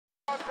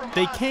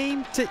They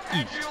came to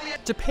eat,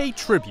 to pay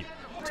tribute,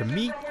 to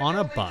meet on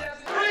a bun.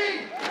 3,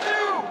 2,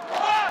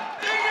 1,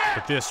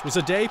 But this was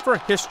a day for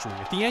history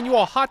at the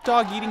annual hot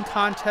dog eating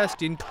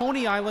contest in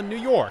Coney Island, New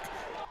York.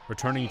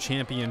 Returning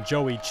champion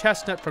Joey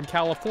Chestnut from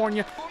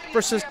California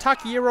versus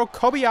Takeru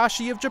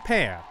Kobayashi of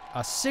Japan, a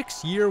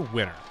 6-year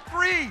winner.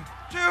 3,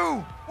 2,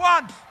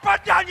 1,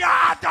 put down your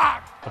hot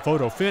dog! A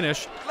photo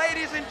finish.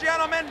 Ladies and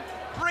gentlemen,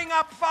 bring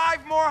up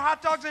 5 more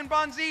hot dogs and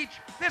buns each.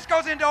 This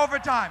goes into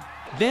overtime.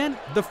 Then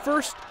the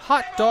first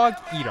hot dog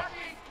eat-off.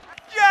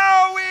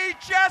 Joey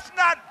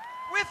Chestnut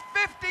with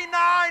 59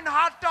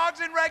 hot dogs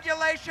in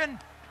regulation,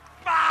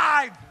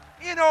 5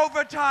 in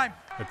overtime.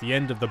 At the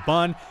end of the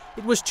bun,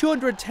 it was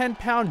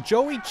 210-pound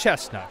Joey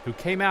Chestnut who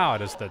came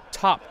out as the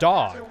top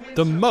dog,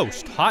 the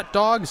most hot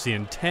dogs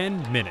in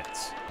 10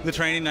 minutes. The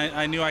training,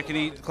 I knew I could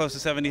eat close to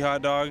 70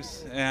 hot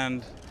dogs,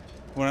 and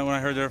when I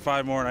heard there were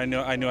 5 more, I knew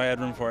I had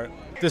room for it.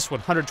 This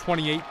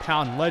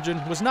 128-pound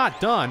legend was not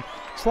done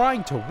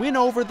trying to win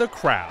over the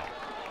crowd.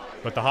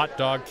 But the hot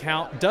dog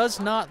count does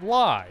not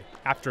lie.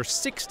 After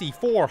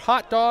 64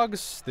 hot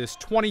dogs, this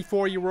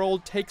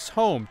 24-year-old takes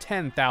home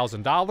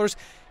 $10,000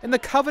 and the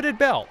coveted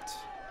belt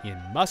in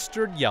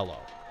mustard yellow.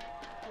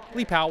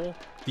 Lee Powell,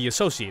 The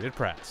Associated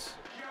Press.